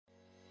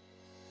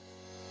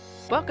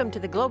Welcome to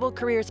the Global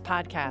Careers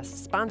Podcast,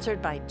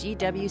 sponsored by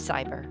GW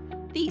Cyber,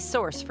 the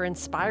source for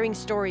inspiring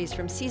stories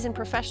from seasoned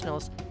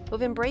professionals who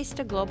have embraced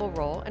a global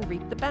role and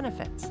reaped the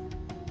benefits.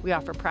 We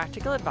offer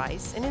practical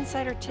advice and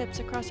insider tips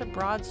across a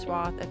broad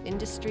swath of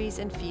industries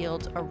and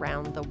fields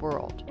around the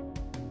world.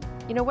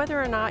 You know, whether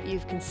or not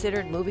you've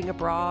considered moving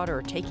abroad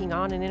or taking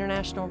on an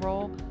international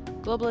role,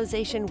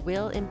 globalization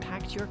will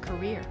impact your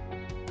career.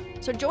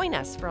 So join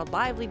us for a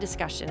lively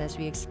discussion as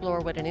we explore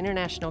what an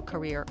international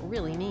career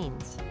really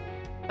means.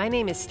 My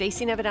name is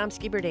Stacey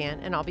Nevedomski-Berdan,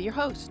 and I'll be your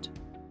host.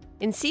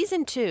 In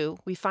Season 2,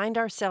 we find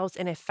ourselves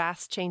in a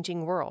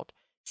fast-changing world,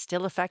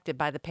 still affected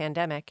by the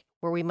pandemic,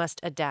 where we must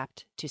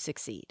adapt to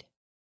succeed.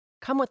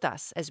 Come with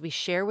us as we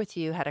share with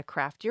you how to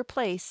craft your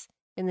place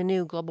in the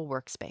new global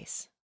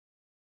workspace.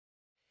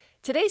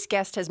 Today's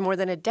guest has more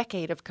than a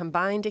decade of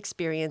combined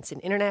experience in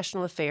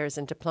international affairs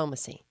and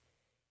diplomacy.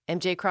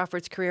 MJ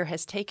Crawford's career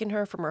has taken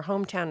her from her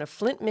hometown of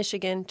Flint,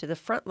 Michigan, to the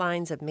front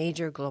lines of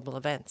major global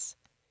events.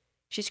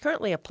 She's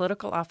currently a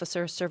political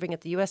officer serving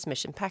at the U.S.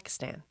 Mission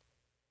Pakistan.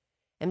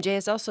 MJ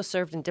has also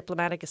served in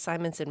diplomatic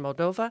assignments in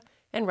Moldova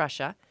and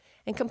Russia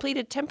and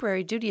completed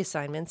temporary duty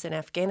assignments in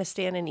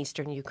Afghanistan and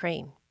eastern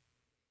Ukraine.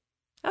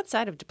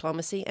 Outside of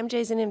diplomacy,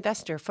 MJ is an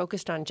investor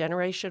focused on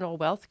generational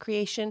wealth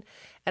creation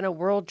and a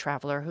world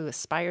traveler who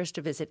aspires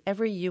to visit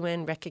every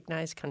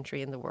UN-recognized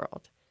country in the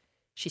world.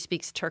 She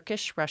speaks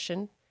Turkish,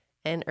 Russian,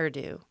 and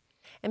Urdu.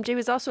 MJ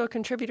was also a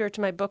contributor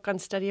to my book on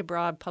study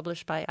abroad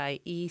published by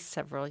IE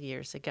several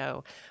years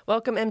ago.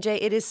 Welcome, MJ.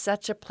 It is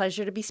such a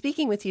pleasure to be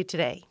speaking with you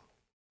today.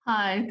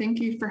 Hi, thank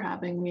you for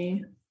having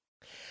me.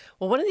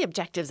 Well, one of the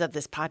objectives of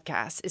this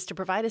podcast is to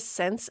provide a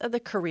sense of the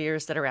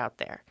careers that are out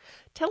there.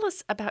 Tell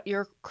us about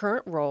your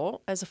current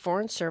role as a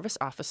Foreign Service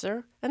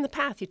officer and the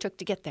path you took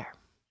to get there.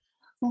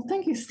 Well,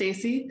 thank you,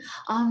 Stacey.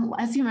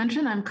 As you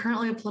mentioned, I'm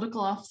currently a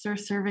political officer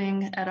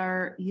serving at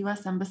our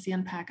U.S. Embassy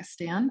in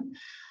Pakistan.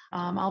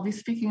 I'll be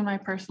speaking in my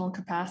personal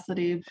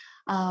capacity.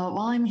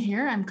 While I'm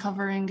here, I'm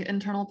covering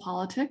internal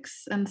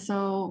politics. And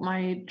so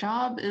my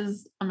job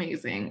is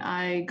amazing.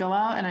 I go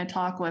out and I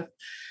talk with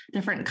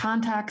different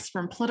contacts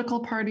from political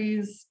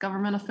parties,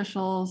 government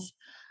officials,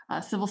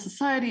 civil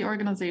society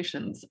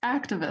organizations,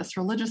 activists,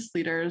 religious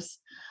leaders.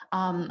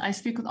 I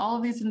speak with all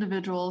of these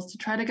individuals to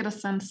try to get a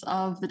sense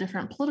of the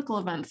different political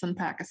events in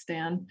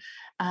Pakistan.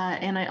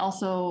 And I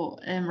also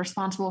am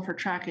responsible for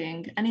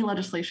tracking any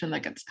legislation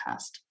that gets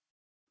passed.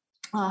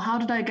 How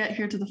did I get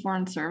here to the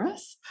Foreign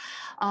Service?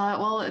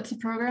 Well, it's a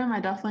program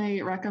I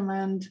definitely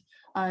recommend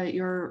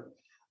your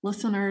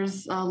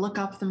listeners look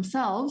up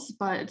themselves,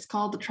 but it's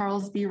called the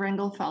Charles B.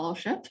 Rangel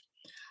Fellowship.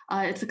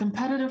 It's a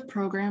competitive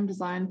program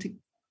designed to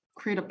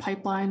create a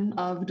pipeline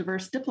of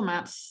diverse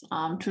diplomats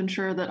to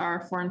ensure that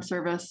our Foreign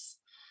Service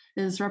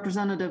is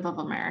representative of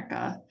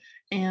America.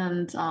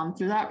 And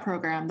through that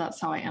program, that's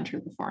how I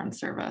entered the Foreign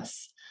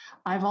Service.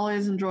 I've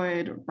always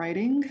enjoyed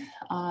writing,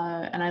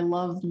 and I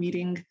love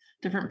meeting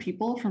different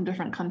people from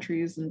different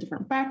countries and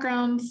different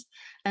backgrounds.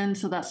 And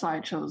so that's why I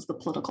chose the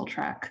political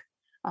track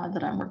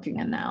that I'm working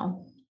in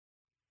now.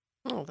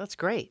 Oh, that's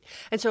great.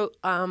 And so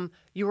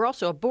you were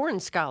also a Bourne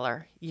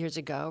Scholar years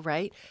ago,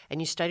 right? And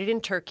you studied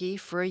in Turkey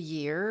for a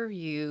year.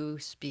 You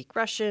speak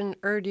Russian,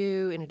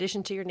 Urdu, in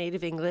addition to your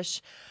native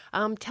English.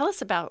 Tell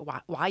us about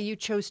why you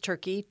chose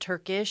Turkey,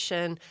 Turkish,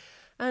 and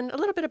a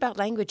little bit about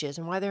languages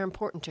and why they're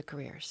important to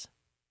careers.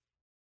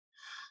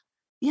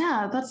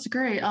 Yeah, that's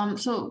great.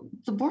 So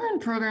the Bourne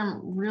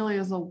program really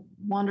is a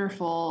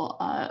wonderful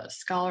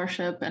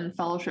scholarship and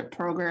fellowship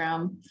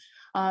program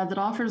that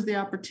offers the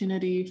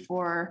opportunity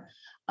for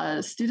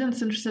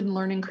students interested in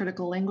learning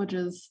critical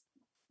languages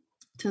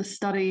to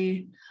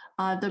study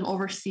them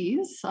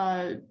overseas.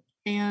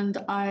 And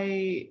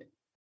I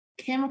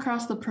came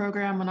across the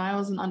program when I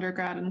was an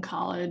undergrad in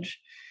college.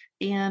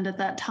 And at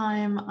that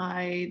time,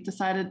 I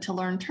decided to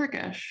learn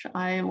Turkish.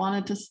 I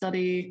wanted to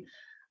study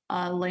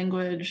a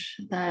language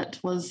that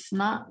was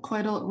not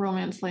quite a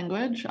Romance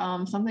language,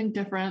 something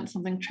different,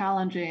 something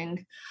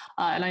challenging.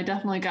 And I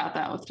definitely got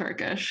that with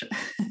Turkish.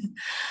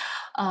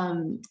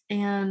 And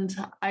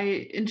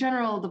in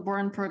general, the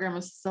Bourne program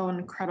is so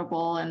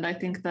incredible. And I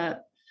think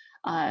that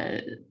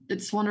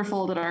it's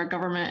wonderful that our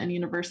government and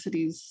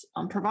universities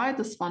provide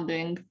this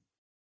funding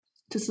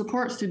to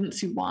support students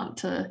who want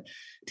to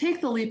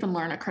take the leap and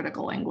learn a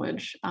critical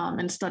language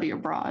and study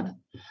abroad.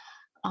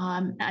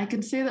 I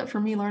can say that for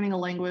me, learning a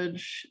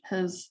language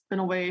has been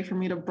a way for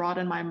me to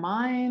broaden my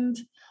mind,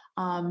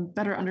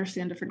 better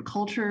understand different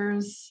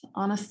cultures.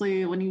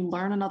 Honestly, when you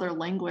learn another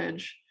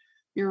language,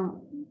 you're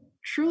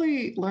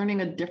truly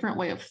learning a different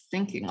way of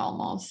thinking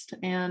almost.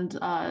 And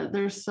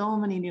there's so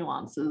many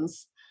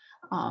nuances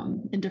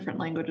in different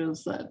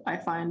languages that I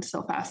find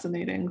so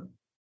fascinating.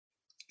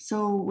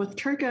 So with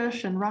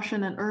Turkish and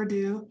Russian and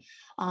Urdu,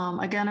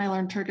 again, I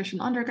learned Turkish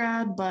in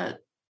undergrad, but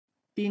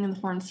being in the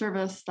Foreign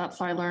Service, that's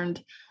how I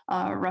learned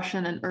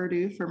Russian and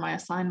Urdu for my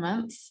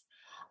assignments.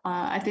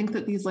 I think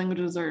that these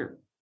languages are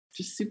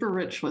just super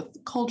rich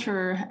with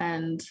culture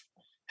and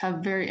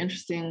have very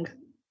interesting,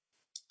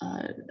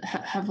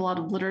 have a lot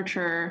of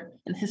literature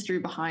and history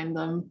behind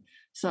them.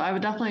 So I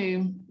would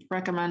definitely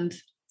recommend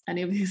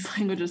any of these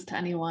languages to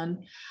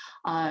anyone.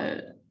 Uh,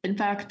 in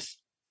fact,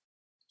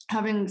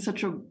 having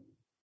such a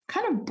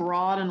kind of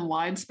broad and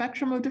wide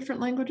spectrum of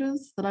different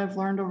languages that I've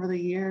learned over the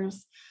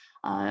years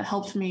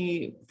helped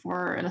me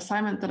for an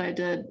assignment that I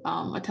did,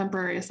 a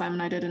temporary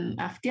assignment I did in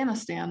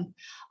Afghanistan.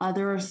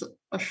 There was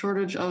a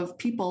shortage of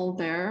people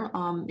there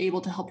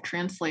able to help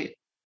translate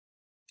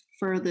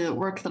for the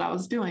work that I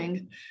was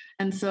doing.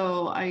 And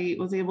so I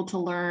was able to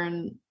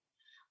learn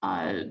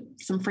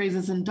some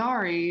phrases in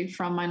Dari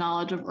from my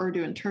knowledge of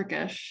Urdu and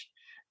Turkish.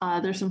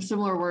 There's some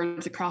similar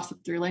words across the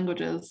three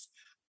languages,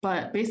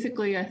 but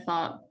basically I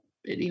thought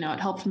it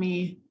helped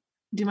me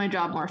do my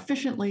job more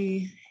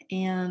efficiently.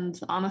 And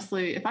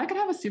honestly, if I could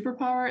have a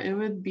superpower, it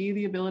would be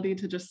the ability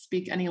to just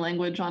speak any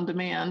language on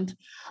demand,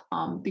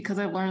 because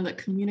I've learned that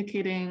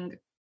communicating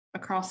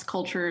across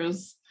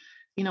cultures,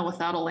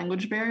 without a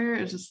language barrier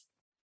is just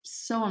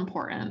so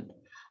important,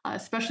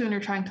 especially when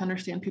you're trying to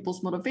understand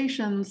people's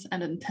motivations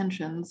and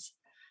intentions.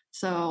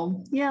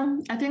 So, yeah,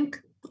 I think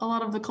a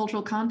lot of the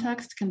cultural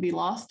context can be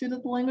lost due to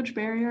the language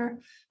barrier,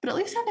 but at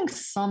least having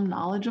some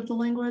knowledge of the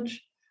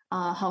language,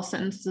 how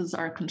sentences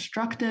are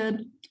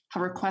constructed,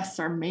 how requests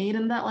are made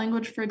in that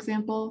language, for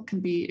example,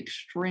 can be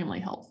extremely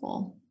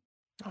helpful.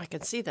 Oh, I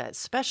can see that,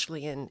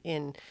 especially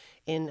in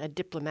a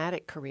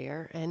diplomatic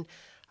career and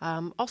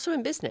also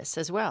in business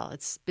as well.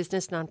 It's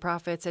business,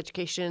 nonprofits,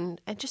 education,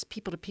 and just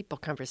people to people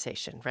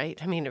conversation,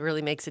 right? I mean, it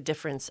really makes a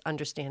difference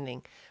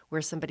understanding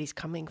where somebody's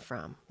coming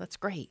from. That's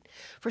great.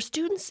 For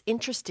students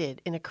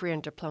interested in a career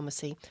in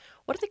diplomacy,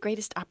 what are the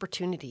greatest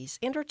opportunities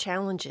and or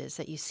challenges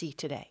that you see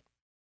today?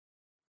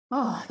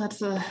 Oh,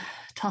 that's a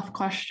tough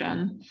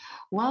question.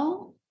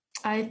 Well,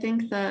 I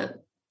think that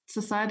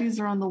societies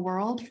around the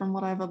world, from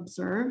what I've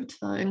observed,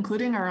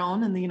 including our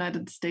own in the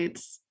United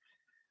States,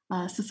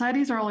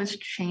 societies are always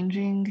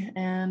changing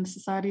and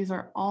societies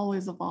are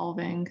always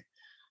evolving.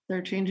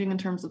 They're changing in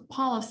terms of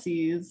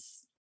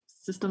policies,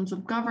 systems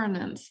of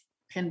governance,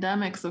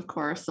 pandemics, of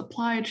course,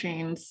 supply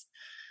chains,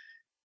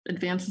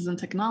 advances in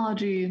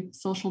technology,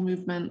 social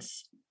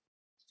movements.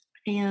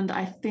 And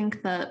I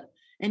think that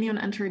anyone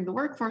entering the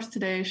workforce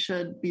today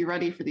should be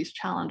ready for these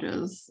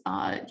challenges.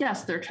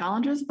 Yes, they're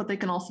challenges, but they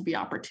can also be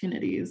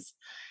opportunities.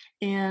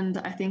 And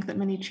I think that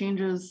many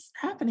changes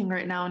happening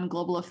right now in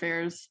global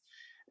affairs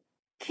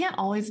can't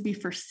always be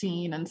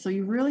foreseen. And so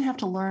you really have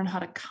to learn how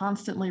to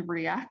constantly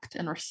react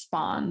and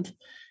respond.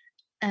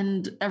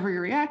 And every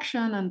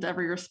reaction and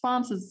every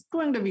response is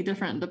going to be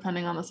different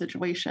depending on the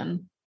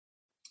situation.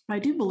 I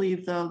do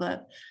believe, though,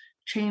 that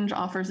change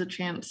offers a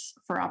chance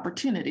for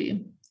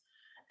opportunity.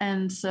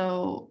 And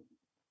so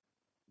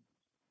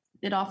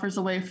it offers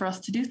a way for us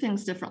to do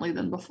things differently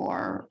than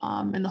before,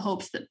 in the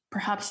hopes that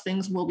perhaps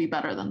things will be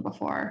better than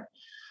before.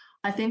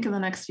 I think in the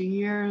next few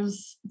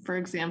years, for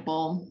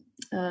example,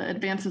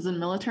 advances in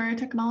military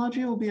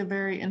technology will be a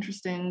very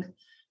interesting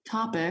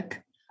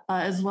topic,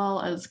 as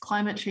well as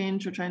climate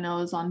change, which I know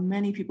is on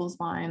many people's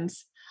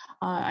minds.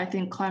 I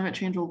think climate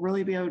change will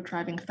really be a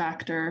driving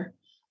factor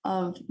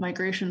of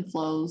migration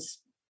flows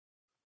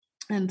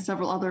and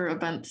several other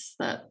events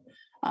that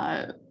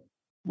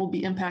will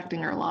be impacting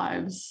our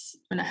lives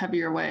in a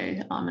heavier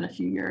way in a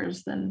few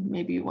years than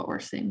maybe what we're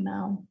seeing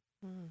now.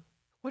 Mm.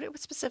 What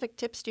specific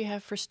tips do you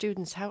have for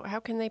students? How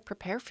can they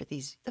prepare for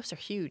these? Those are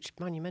huge,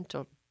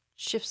 monumental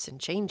shifts and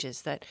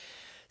changes that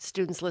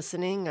students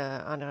listening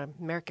on an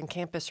American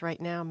campus right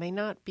now may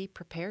not be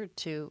prepared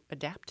to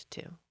adapt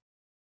to.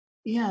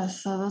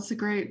 Yes, that's a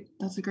great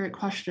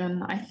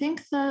question. I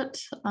think that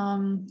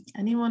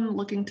anyone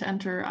looking to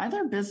enter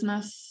either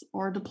business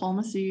or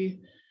diplomacy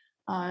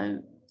uh,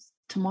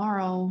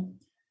 tomorrow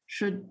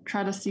should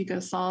try to seek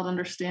a solid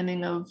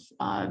understanding of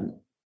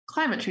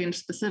climate change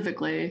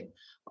specifically,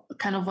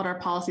 kind of what our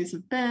policies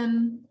have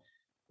been.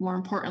 More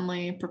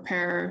importantly,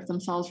 prepare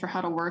themselves for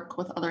how to work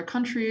with other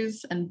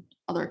countries and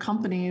other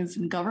companies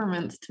and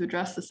governments to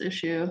address this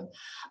issue.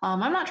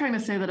 I'm not trying to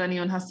say that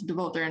anyone has to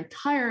devote their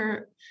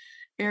entire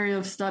area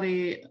of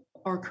study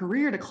or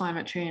career to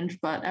climate change,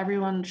 but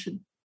everyone should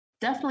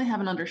definitely have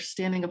an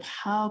understanding of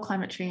how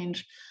climate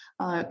change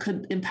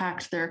could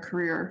impact their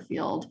career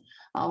field,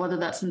 whether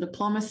that's in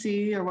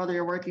diplomacy or whether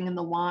you're working in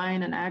the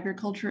wine and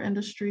agriculture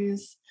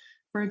industries,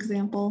 for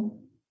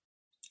example.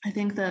 I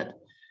think that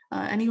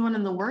anyone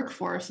in the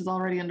workforce has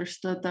already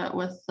understood that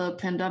with the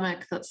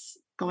pandemic that's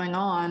going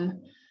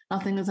on,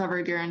 nothing is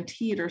ever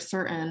guaranteed or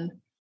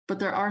certain, but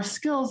there are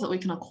skills that we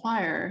can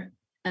acquire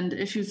and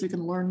issues we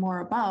can learn more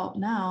about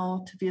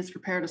now to be as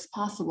prepared as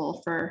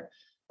possible for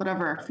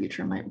whatever our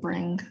future might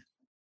bring.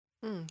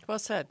 Well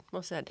said.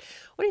 Well said.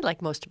 What do you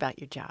like most about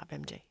your job,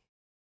 MJ?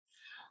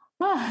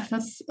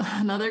 That's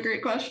another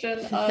great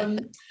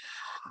question.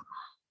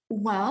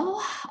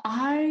 Well,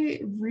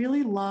 I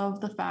really love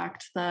the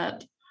fact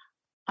that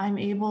I'm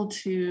able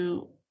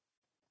to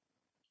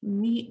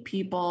meet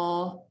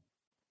people,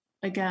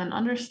 again,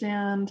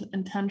 understand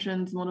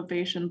intentions,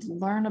 motivations,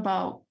 learn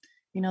about,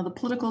 the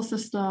political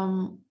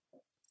system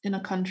in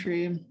a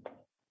country,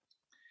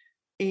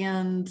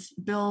 and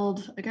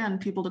build, again,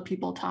 people to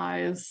people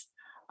ties.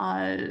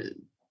 Uh,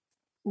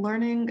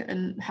 learning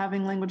and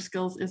having language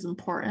skills is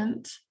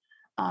important.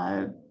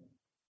 Uh,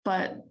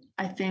 but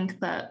I think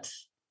that,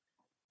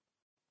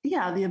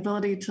 yeah, the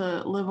ability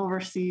to live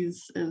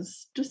overseas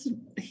is just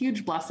a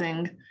huge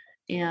blessing.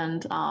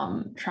 And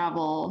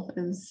travel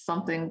is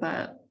something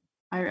that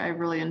I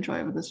really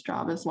enjoy with this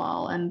job as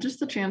well. And just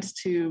the chance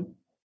to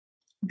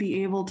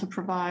be able to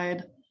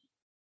provide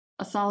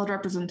a solid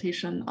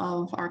representation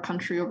of our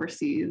country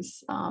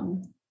overseas.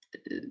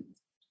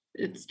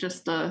 It's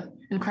just an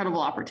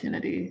incredible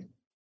opportunity.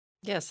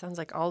 Yeah, sounds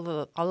like all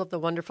of the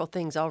wonderful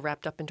things all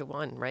wrapped up into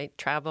one, right?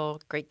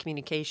 Travel, great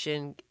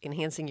communication,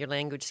 enhancing your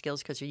language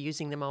skills because you're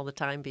using them all the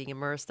time, being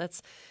immersed.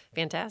 That's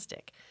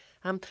fantastic.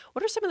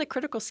 What are some of the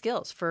critical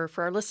skills for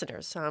our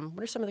listeners?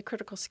 What are some of the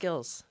critical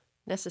skills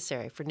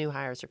necessary for new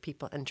hires or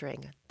people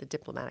entering the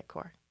diplomatic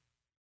corps?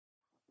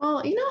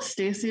 Well,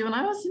 Stacy, when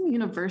I was in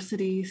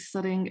university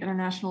studying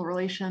international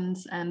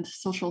relations and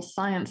social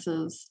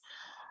sciences,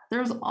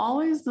 there's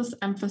always this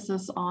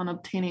emphasis on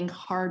obtaining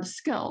hard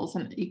skills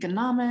in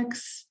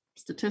economics,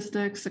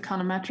 statistics,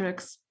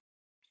 econometrics.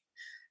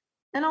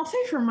 And I'll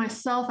say for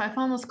myself, I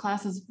found those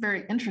classes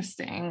very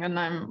interesting, and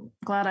I'm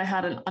glad I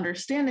had an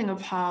understanding of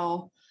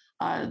how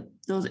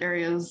those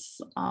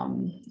areas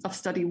of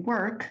study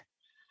work.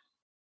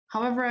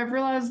 However, I've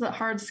realized that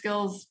hard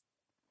skills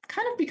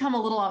kind of become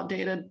a little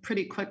outdated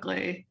pretty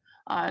quickly.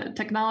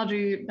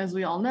 Technology, as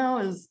we all know,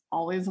 is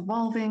always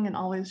evolving and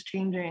always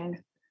changing.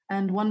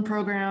 And one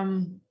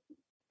program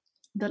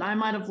that I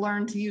might have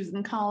learned to use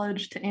in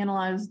college to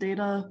analyze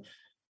data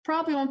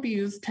probably won't be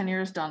used 10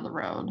 years down the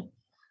road.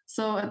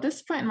 So at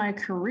this point in my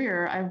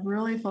career, I've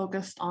really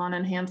focused on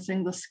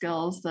enhancing the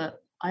skills that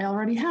I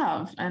already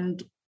have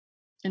and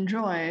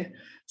enjoy,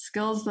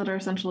 skills that are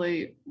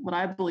essentially what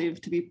I believe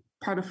to be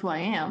part of who I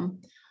am.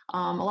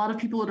 A lot of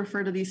people would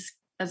refer to these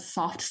as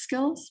soft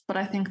skills, but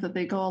I think that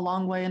they go a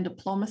long way in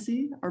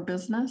diplomacy or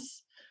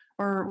business,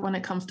 or when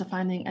it comes to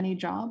finding any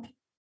job,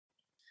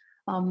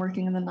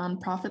 working in the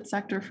nonprofit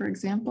sector, for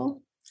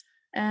example.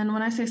 And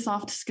when I say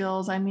soft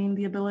skills, I mean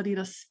the ability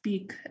to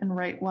speak and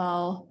write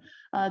well,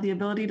 the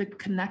ability to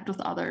connect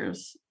with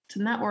others,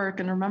 to network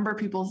and remember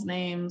people's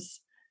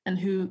names and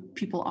who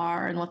people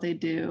are and what they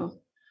do.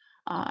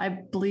 I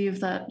believe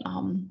that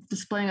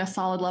displaying a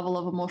solid level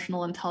of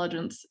emotional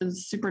intelligence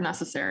is super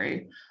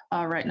necessary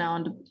right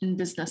now in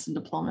business and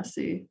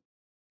diplomacy.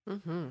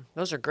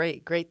 Those are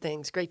great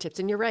things, great tips.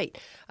 And you're right.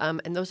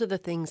 And those are the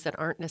things that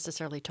aren't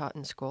necessarily taught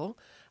in school,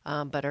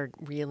 but are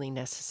really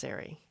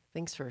necessary.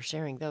 Thanks for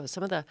sharing those.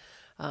 Some of the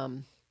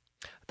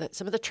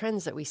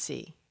trends that we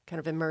see kind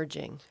of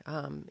emerging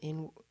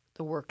in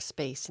the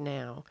workspace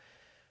now.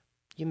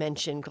 You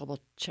mentioned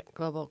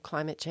global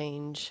climate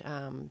change,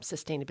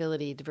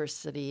 sustainability,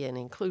 diversity and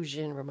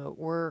inclusion, remote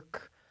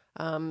work,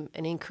 an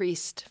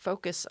increased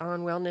focus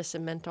on wellness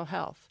and mental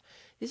health.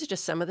 These are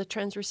just some of the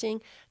trends we're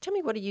seeing. Tell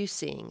me, what are you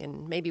seeing,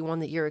 and maybe one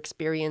that you're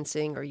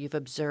experiencing or you've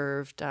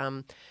observed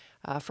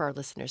for our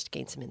listeners to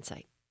gain some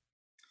insight?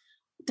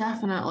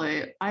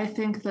 Definitely. I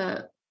think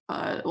that,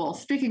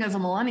 speaking as a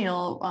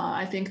millennial,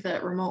 I think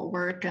that remote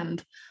work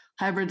and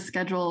hybrid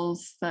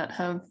schedules that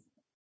have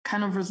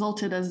kind of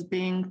resulted as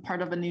being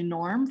part of a new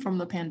norm from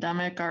the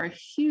pandemic are a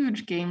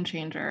huge game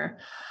changer.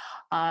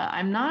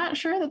 I'm not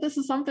sure that this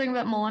is something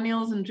that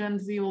millennials and Gen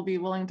Z will be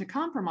willing to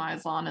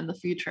compromise on in the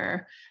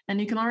future. And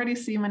you can already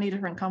see many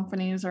different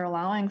companies are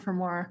allowing for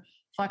more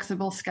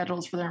flexible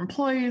schedules for their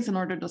employees in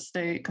order to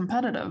stay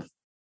competitive.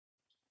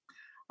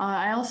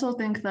 I also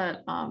think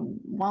that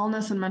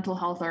wellness and mental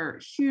health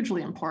are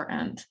hugely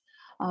important.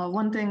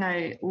 One thing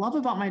I love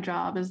about my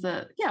job is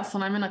that, yes,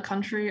 when I'm in a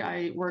country,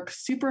 I work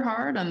super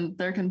hard and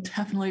there can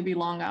definitely be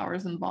long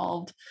hours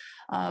involved.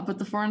 But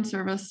the Foreign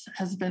Service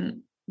has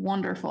been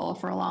wonderful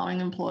for allowing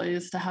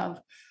employees to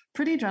have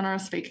pretty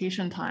generous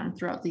vacation time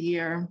throughout the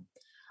year.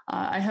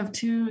 I have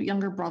two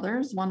younger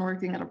brothers, one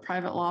working at a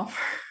private law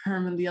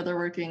firm and the other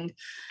working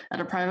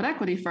at a private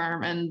equity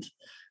firm. And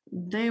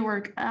they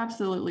work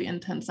absolutely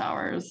intense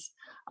hours.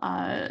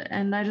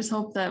 And I just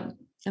hope that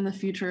in the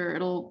future,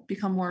 it'll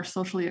become more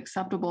socially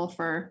acceptable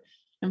for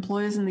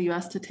employees in the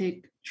US to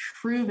take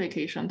true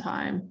vacation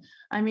time.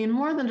 I mean,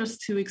 more than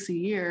just 2 weeks a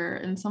year.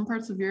 In some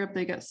parts of Europe,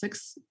 they get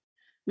 6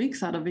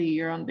 weeks out of a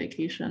year on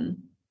vacation.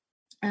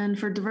 And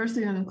for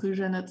diversity and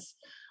inclusion, it's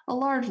a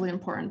largely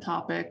important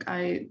topic.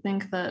 I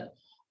think that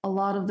a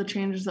lot of the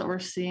changes that we're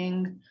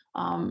seeing,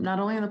 not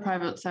only in the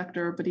private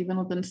sector, but even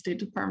within State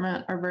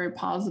Department, are very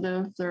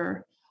positive.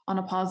 They're on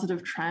a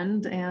positive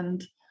trend.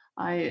 And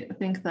I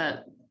think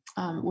that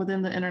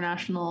within the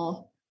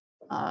international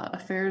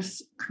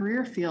affairs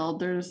career field,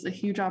 there's a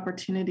huge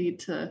opportunity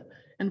to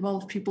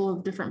involve people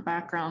of different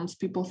backgrounds,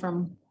 people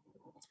from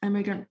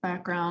immigrant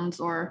backgrounds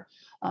or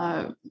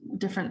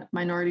different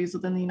minorities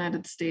within the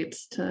United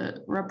States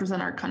to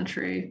represent our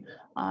country,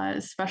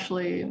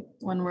 especially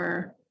when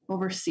we're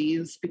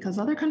overseas, because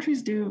other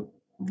countries do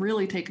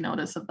really take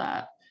notice of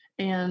that.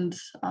 And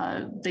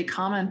they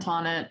comment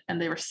on it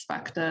and they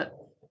respect it.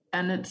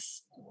 And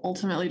it's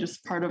ultimately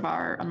just part of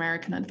our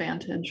American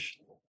advantage.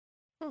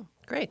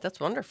 Great. That's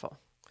wonderful.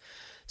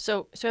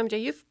 So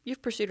MJ,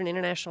 you've pursued an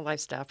international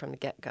lifestyle from the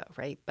get-go,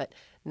 right? But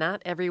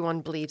not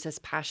everyone believes as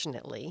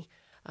passionately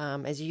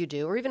as you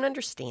do, or even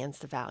understands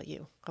the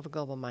value of a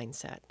global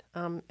mindset.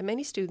 And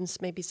many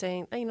students may be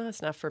saying, hey,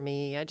 that's not for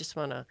me. I just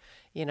want to,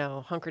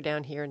 hunker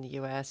down here in the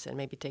U.S. and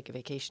maybe take a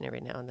vacation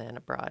every now and then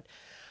abroad.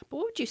 But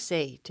what would you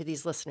say to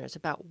these listeners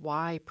about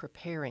why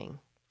preparing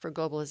for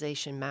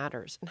globalization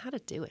matters and how to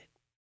do it?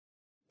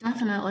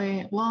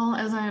 Definitely. Well,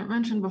 as I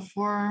mentioned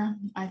before,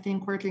 I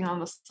think working on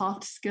the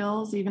soft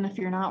skills, even if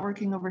you're not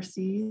working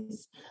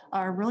overseas,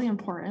 are really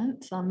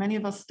important. Many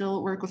of us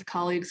still work with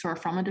colleagues who are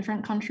from a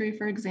different country,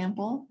 for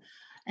example.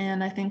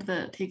 And I think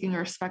that taking a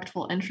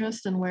respectful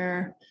interest in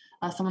where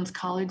someone's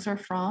colleagues are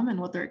from and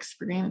what their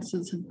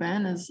experiences have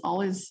been is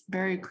always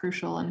very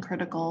crucial and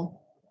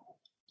critical.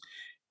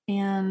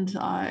 And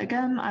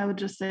again, I would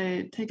just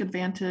say take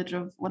advantage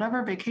of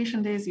whatever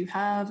vacation days you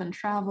have and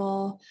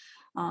travel.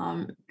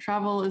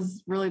 Travel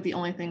is really the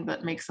only thing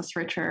that makes us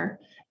richer.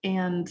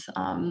 And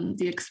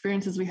the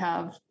experiences we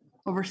have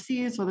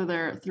overseas, whether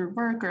they're through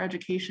work or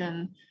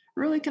education,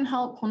 really can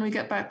help when we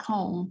get back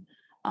home,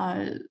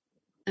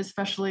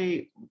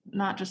 especially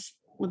not just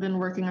within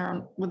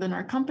within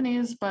our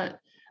companies, but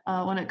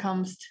when it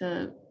comes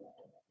to,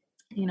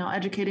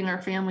 educating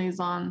our families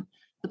on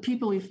the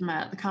people we've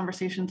met, the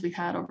conversations we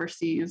had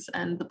overseas,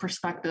 and the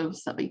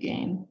perspectives that we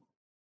gain.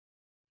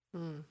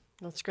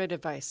 That's great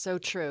advice. So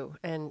true.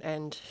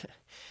 And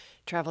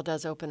travel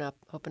does open up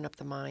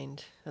the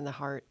mind and the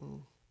heart,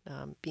 and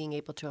being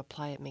able to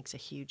apply it makes a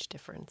huge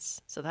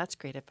difference. So that's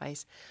great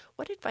advice.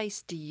 What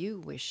advice do you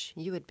wish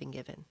you had been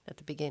given at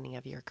the beginning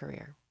of your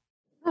career?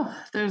 Oh,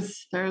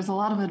 there's a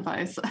lot of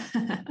advice.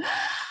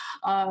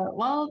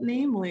 Well,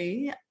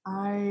 namely,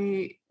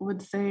 I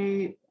would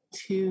say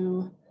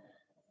to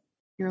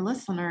your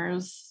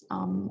listeners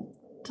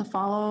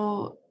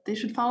they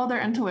should follow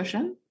their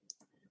intuition,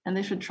 and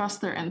they should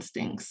trust their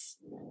instincts.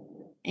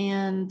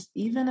 And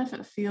even if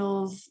it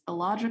feels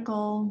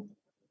illogical,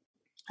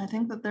 I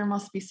think that there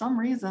must be some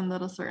reason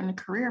that a certain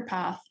career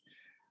path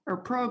or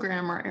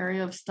program or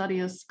area of study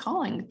is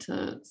calling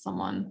to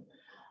someone.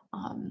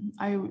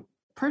 I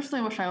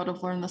personally wish I would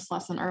have learned this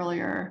lesson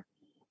earlier.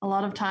 A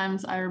lot of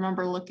times I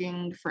remember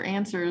looking for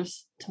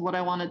answers to what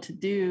I wanted to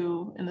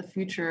do in the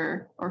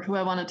future or who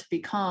I wanted to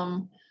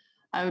become.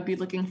 I would be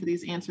looking for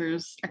these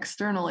answers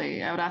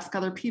externally. I would ask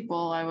other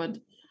people. I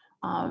would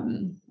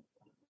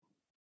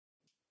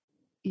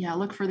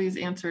look for these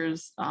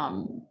answers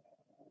out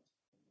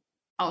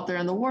there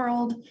in the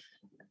world.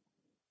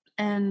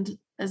 And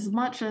as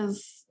much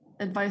as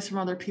advice from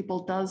other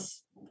people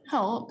does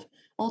help,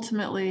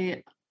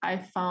 ultimately, I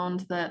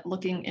found that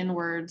looking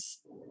inwards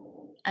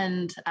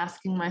and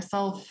asking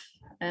myself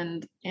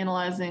and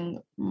analyzing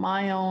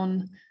my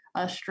own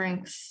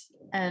strengths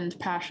and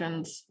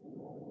passions,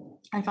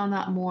 I found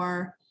that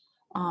more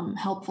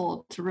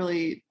helpful to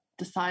really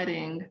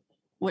deciding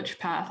which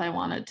path I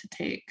wanted to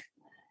take.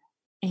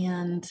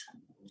 And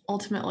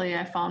ultimately,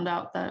 I found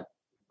out that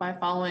by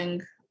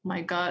following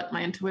my gut,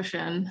 my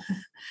intuition,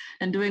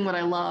 and doing what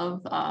I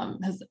love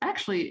has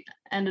actually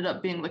ended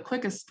up being the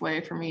quickest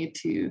way for me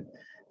to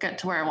get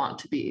to where I want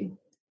to be.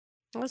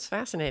 Well, that's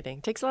fascinating.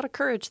 It takes a lot of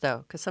courage,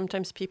 though, because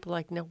sometimes people are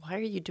like, no, why are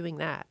you doing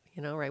that?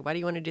 Right? Why do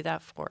you want to do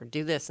that for?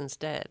 Do this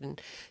instead.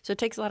 And so it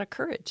takes a lot of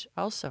courage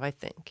also, I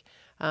think,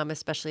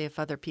 especially if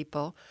other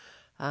people,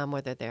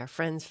 whether they're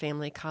friends,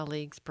 family,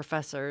 colleagues,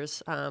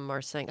 professors,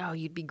 are saying, oh,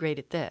 you'd be great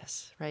at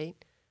this, right?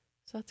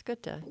 So that's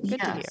good to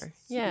hear.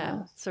 Yeah.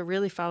 Yes. So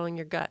really following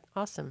your gut.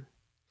 Awesome.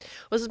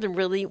 Well, this has been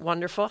really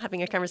wonderful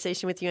having a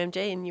conversation with you,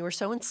 MJ, and you were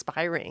so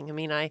inspiring. I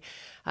mean, I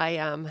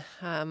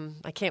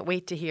can't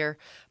wait to hear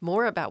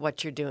more about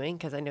what you're doing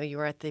because I know you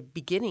are at the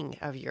beginning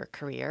of your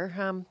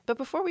career. But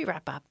before we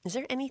wrap up, is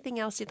there anything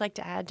else you'd like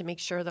to add to make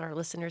sure that our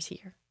listeners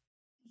hear?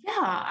 Yeah,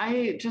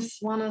 I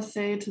just want to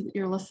say to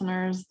your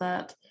listeners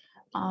that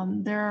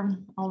they're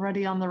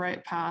already on the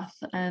right path,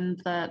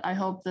 and that I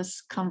hope this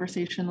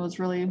conversation was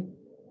really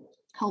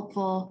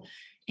helpful.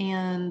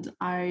 And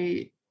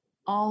I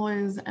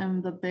always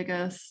am the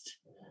biggest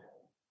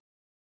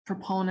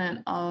proponent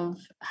of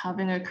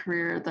having a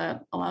career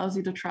that allows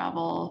you to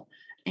travel.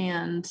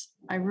 And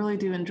I really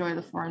do enjoy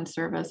the Foreign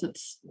Service.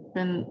 It's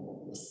been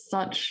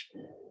such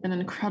an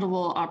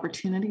incredible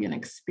opportunity and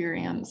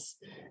experience.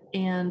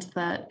 And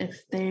that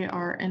if they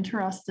are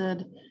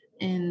interested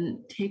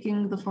in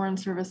taking the Foreign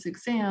Service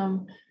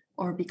exam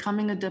or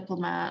becoming a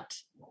diplomat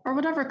or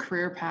whatever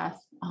career path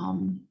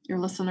your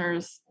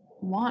listeners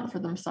want for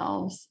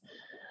themselves,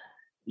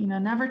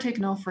 never take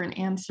no for an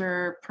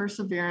answer.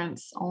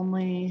 Perseverance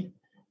only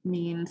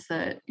means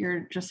that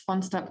you're just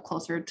one step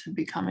closer to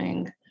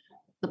becoming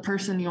the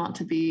person you want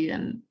to be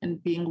and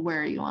being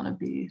where you want to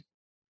be.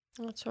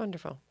 That's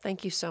wonderful.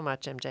 Thank you so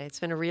much, MJ. It's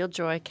been a real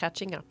joy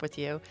catching up with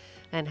you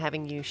and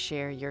having you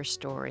share your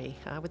story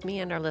with me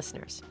and our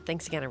listeners.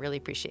 Thanks again. I really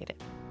appreciate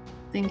it.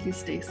 Thank you,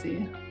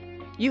 Stacy.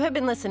 You have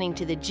been listening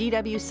to the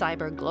GW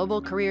Cyber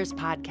Global Careers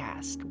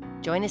Podcast.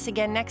 Join us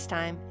again next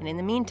time. And in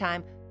the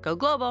meantime, go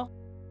global.